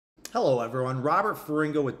Hello everyone, Robert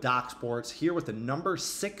Ferringo with Doc Sports here with the number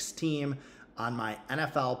 6 team on my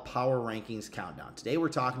NFL Power Rankings countdown. Today we're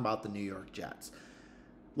talking about the New York Jets.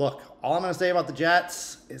 Look, all I'm going to say about the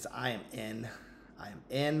Jets is I am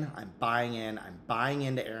in. I'm buying in. I'm buying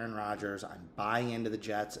into Aaron Rodgers. I'm buying into the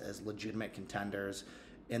Jets as legitimate contenders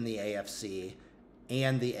in the AFC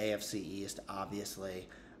and the AFC East, obviously.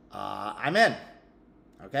 I'm in.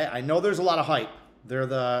 Okay, I know there's a lot of hype. They're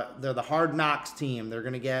the hard knocks team. They're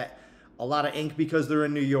going to get a lot of ink because they're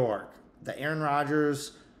in New York. The Aaron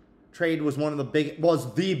Rodgers trade was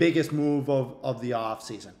the biggest move of the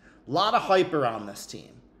offseason. A lot of hype around this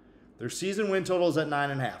team. Their season win total is at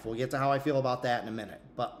 9.5. We'll get to how I feel about that in a minute.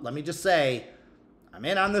 But let me just say, I'm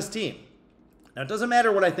in on this team. Now, it doesn't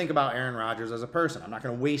matter what I think about Aaron Rodgers as a person. I'm not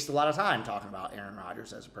going to waste a lot of time talking about Aaron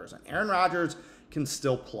Rodgers as a person. Aaron Rodgers can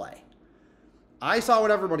still play. I saw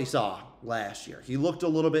what everybody saw last year. He looked a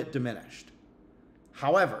little bit diminished.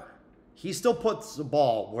 However, he still puts the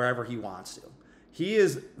ball wherever he wants to. He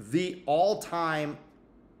is the all-time,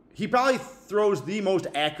 he probably throws the most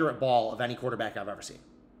accurate ball of any quarterback I've ever seen.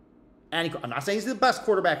 I'm not saying he's the best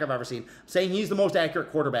quarterback I've ever seen. I'm saying he's the most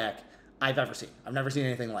accurate quarterback I've ever seen. I've never seen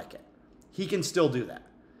anything like it. He can still do that.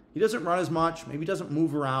 He doesn't run as much. Maybe doesn't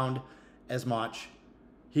move around as much.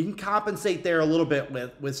 He can compensate there a little bit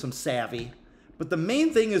with some savvy. But the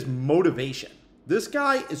main thing is motivation. This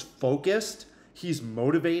guy is focused. He's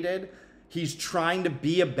motivated. He's trying to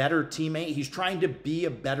be a better teammate. He's trying to be a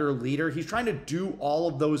better leader. He's trying to do all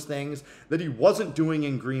of those things that he wasn't doing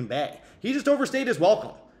in Green Bay. He just overstayed his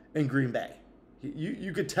welcome in Green Bay.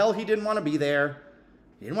 You could tell he didn't want to be there.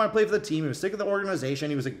 He didn't want to play for the team. He was sick of the organization.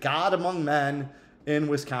 He was a god among men in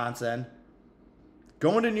Wisconsin.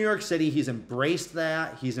 Going to New York City, he's embraced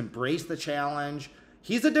that. He's embraced the challenge.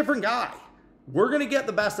 He's a different guy. We're going to get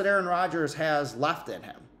the best that Aaron Rodgers has left in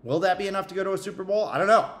him. Will that be enough to go to a Super Bowl? I don't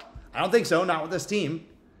know. I don't think so, not with this team.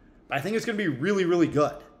 But I think it's going to be really, really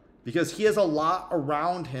good because he has a lot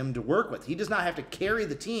around him to work with. He does not have to carry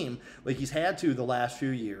the team like he's had to the last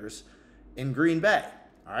few years in Green Bay.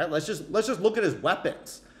 All right, let's just look at his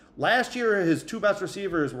weapons. Last year, his two best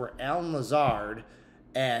receivers were Allen Lazard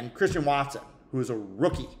and Christian Watson, who is a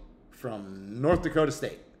rookie from North Dakota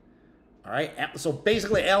State. All right, so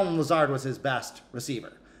basically Allen Lazard was his best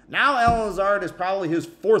receiver. Now Allen Lazard is probably his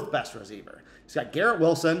 4th best receiver. He's got Garrett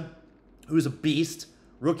Wilson, who's a beast,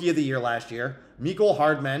 rookie of the year last year. Mecole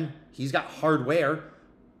Hardman, he's got hardware.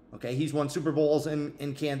 Okay, he's won Super Bowls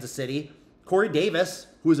in Kansas City. Corey Davis,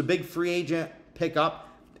 who is a big free agent pickup,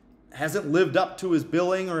 hasn't lived up to his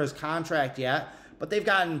billing or his contract yet, but they've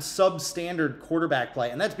gotten substandard quarterback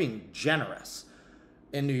play, and that's being generous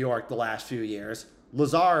in New York the last few years.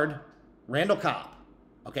 Lazard, Randall Cobb,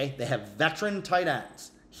 okay? They have veteran tight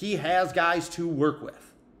ends. He has guys to work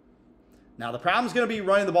with. Now, the problem is going to be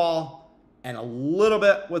running the ball and a little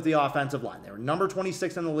bit with the offensive line. They were number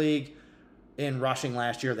 26 in the league in rushing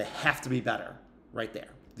last year. They have to be better right there.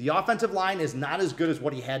 The offensive line is not as good as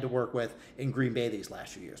what he had to work with in Green Bay these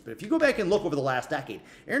last few years. But if you go back and look over the last decade,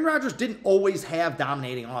 Aaron Rodgers didn't always have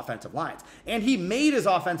dominating offensive lines. And he made his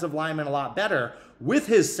offensive linemen a lot better with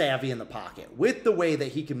his savvy in the pocket, with the way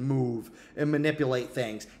that he can move and manipulate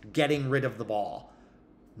things, getting rid of the ball,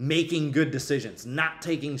 making good decisions, not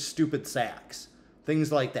taking stupid sacks,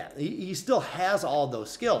 things like that. He still has all those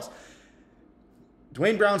skills.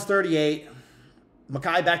 Dwayne Brown's 38.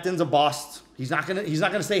 Mekhi Becton's a bust. He's not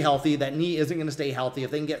gonna stay healthy. That knee isn't gonna stay healthy.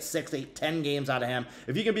 If they can get 6, 8, 10 games out of him,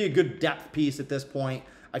 if he can be a good depth piece at this point,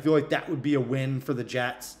 I feel like that would be a win for the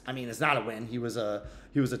Jets. I mean, it's not a win. He was a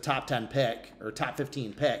top 10 pick or top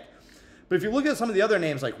 15 pick. But if you look at some of the other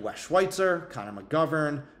names like Wes Schweitzer, Connor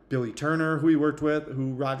McGovern, Billy Turner,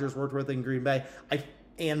 who Rodgers worked with in Green Bay,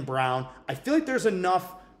 and Brown, I feel like there's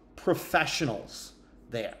enough professionals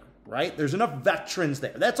there, right? There's enough veterans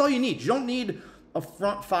there. That's all you need. You don't need a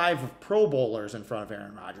front 5 of Pro Bowlers in front of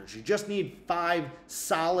Aaron Rodgers. You just need 5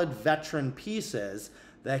 solid veteran pieces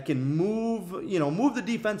that can move the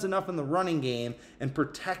defense enough in the running game and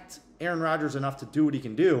protect Aaron Rodgers enough to do what he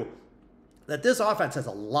can do, that this offense has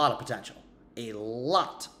a lot of potential. A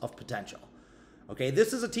lot of potential. Okay,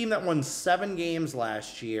 this is a team that won 7 games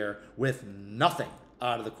last year with nothing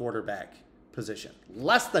out of the quarterback position.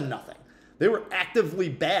 Less than nothing. They were actively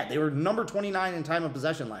bad. They were number 29 in time of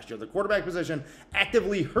possession last year. The quarterback position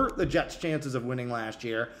actively hurt the Jets' chances of winning last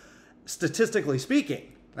year. Statistically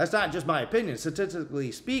speaking, that's not just my opinion.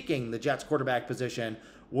 Statistically speaking, the Jets' quarterback position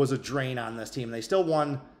was a drain on this team. They still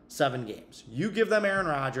won 7 games. You give them Aaron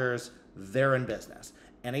Rodgers, they're in business.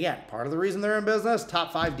 And again, part of the reason they're in business,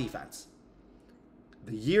 top 5 defense.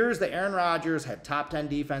 The years that Aaron Rodgers had top 10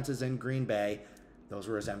 defenses in Green Bay, Those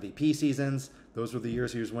were his MVP seasons. Those were the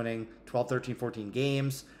years he was winning 12, 13, 14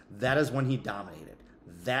 games. That is when he dominated.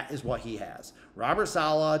 That is what he has. Robert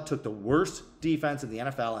Saleh took the worst defense in the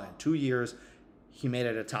NFL, and in 2 years, he made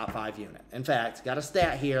it a top 5 unit. In fact, got a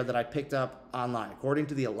stat here that I picked up online. According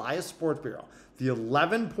to the Elias Sports Bureau, the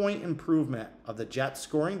 11-point improvement of the Jets'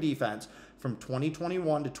 scoring defense from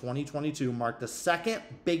 2021 to 2022 marked the second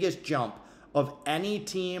biggest jump of any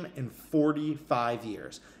team in 45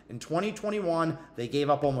 years. In 2021, they gave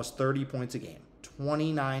up almost 30 points a game,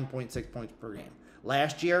 29.6 points per game.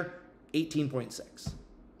 Last year, 18.6.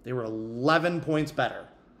 They were 11 points better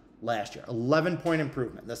last year. 11-point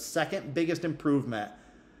improvement. The second biggest improvement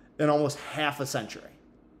in almost half a century.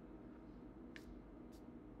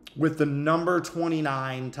 With the number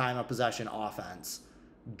 29 time of possession offense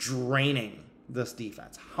draining this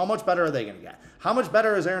defense. How much better are they going to get? How much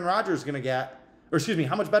better is Aaron Rodgers going to get? Or excuse me,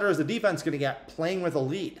 how much better is the defense going to get playing with a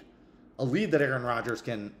lead? A lead that Aaron Rodgers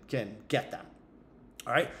can get them.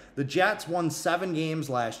 All right. The Jets won 7 games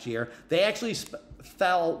last year. They actually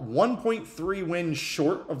fell 1.3 wins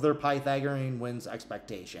short of their Pythagorean wins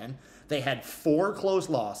expectation. They had 4 close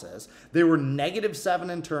losses. They were -7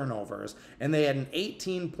 in turnovers, and they had an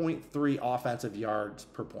 18.3 offensive yards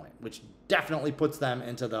per point, which definitely puts them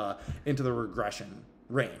into the regression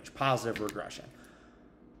range, positive regression.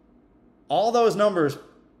 All those numbers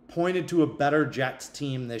pointed to a better Jets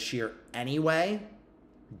team this year anyway.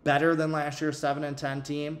 Better than last year's 7-10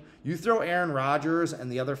 team. You throw Aaron Rodgers and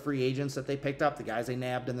the other free agents that they picked up, the guys they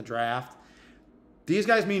nabbed in the draft, these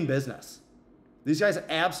guys mean business. These guys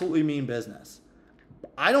absolutely mean business.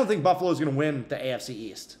 I don't think Buffalo is going to win the AFC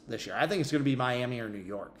East this year. I think it's going to be Miami or New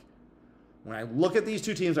York. When I look at these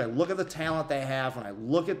two teams, when I look at the talent they have, when I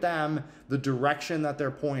look at them, the direction that they're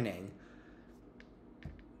pointing,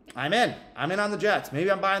 I'm in. I'm in on the Jets. Maybe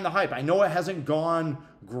I'm buying the hype. I know it hasn't gone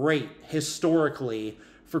great historically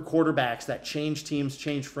for quarterbacks that change teams,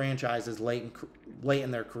 change franchises late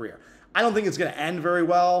in their career. I don't think it's going to end very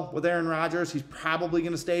well with Aaron Rodgers. He's probably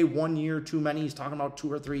going to stay 1 year too many. He's talking about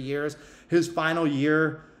 2 or 3 years. His final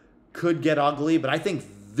year could get ugly, but I think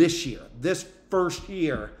this year, this first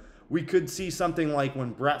year, we could see something like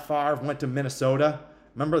when Brett Favre went to Minnesota.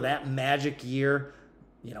 Remember that magic year?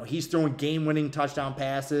 You know, he's throwing game-winning touchdown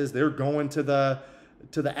passes. They're going to the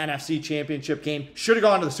NFC Championship game. Should have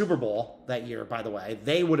gone to the Super Bowl that year, by the way.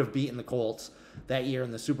 They would have beaten the Colts that year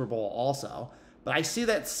in the Super Bowl also. But I see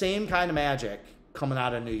that same kind of magic coming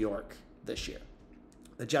out of New York this year.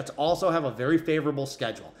 The Jets also have a very favorable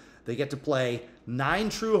schedule. They get to play 9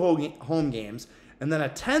 true home games and then a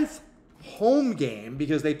 10th home game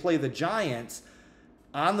because they play the Giants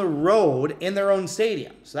on the road in their own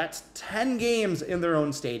stadium. So that's 10 games in their own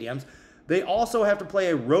stadiums. They also have to play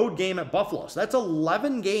a road game at Buffalo. So that's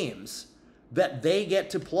 11 games that they get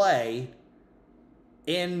to play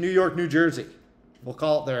in New York, New Jersey. We'll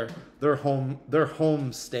call it their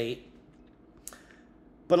home state.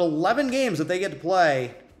 But 11 games that they get to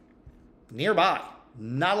play nearby.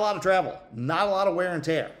 Not a lot of travel. Not a lot of wear and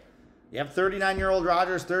tear. You have 39-year-old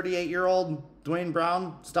Rodgers, 38-year-old Dwayne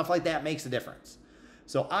Brown. Stuff like that makes a difference.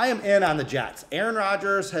 So I am in on the Jets. Aaron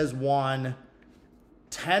Rodgers has won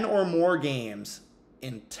 10 or more games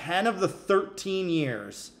in 10 of the 13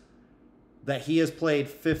 years that he has played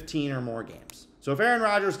 15 or more games. So if Aaron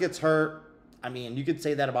Rodgers gets hurt, I mean, you could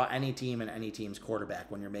say that about any team and any team's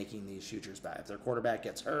quarterback when you're making these futures bets. If their quarterback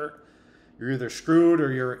gets hurt, you're either screwed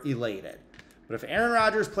or you're elated. But if Aaron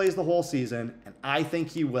Rodgers plays the whole season, and I think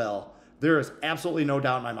he will, there is absolutely no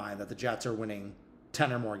doubt in my mind that the Jets are winning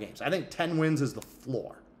 10 or more games. I think 10 wins is the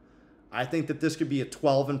floor. I think that this could be a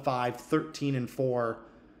 12-5, 13-4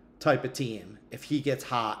 type of team if he gets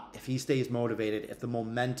hot, if he stays motivated, if the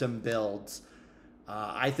momentum builds.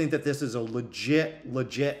 I think that this is a legit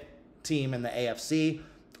team in the AFC.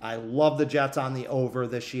 I love the Jets on the over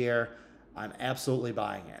this year. I'm absolutely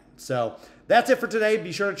buying it. So that's it for today.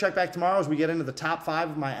 Be sure to check back tomorrow as we get into the top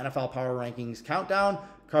 5 of my NFL Power Rankings countdown.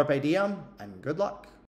 Carpe diem and good luck.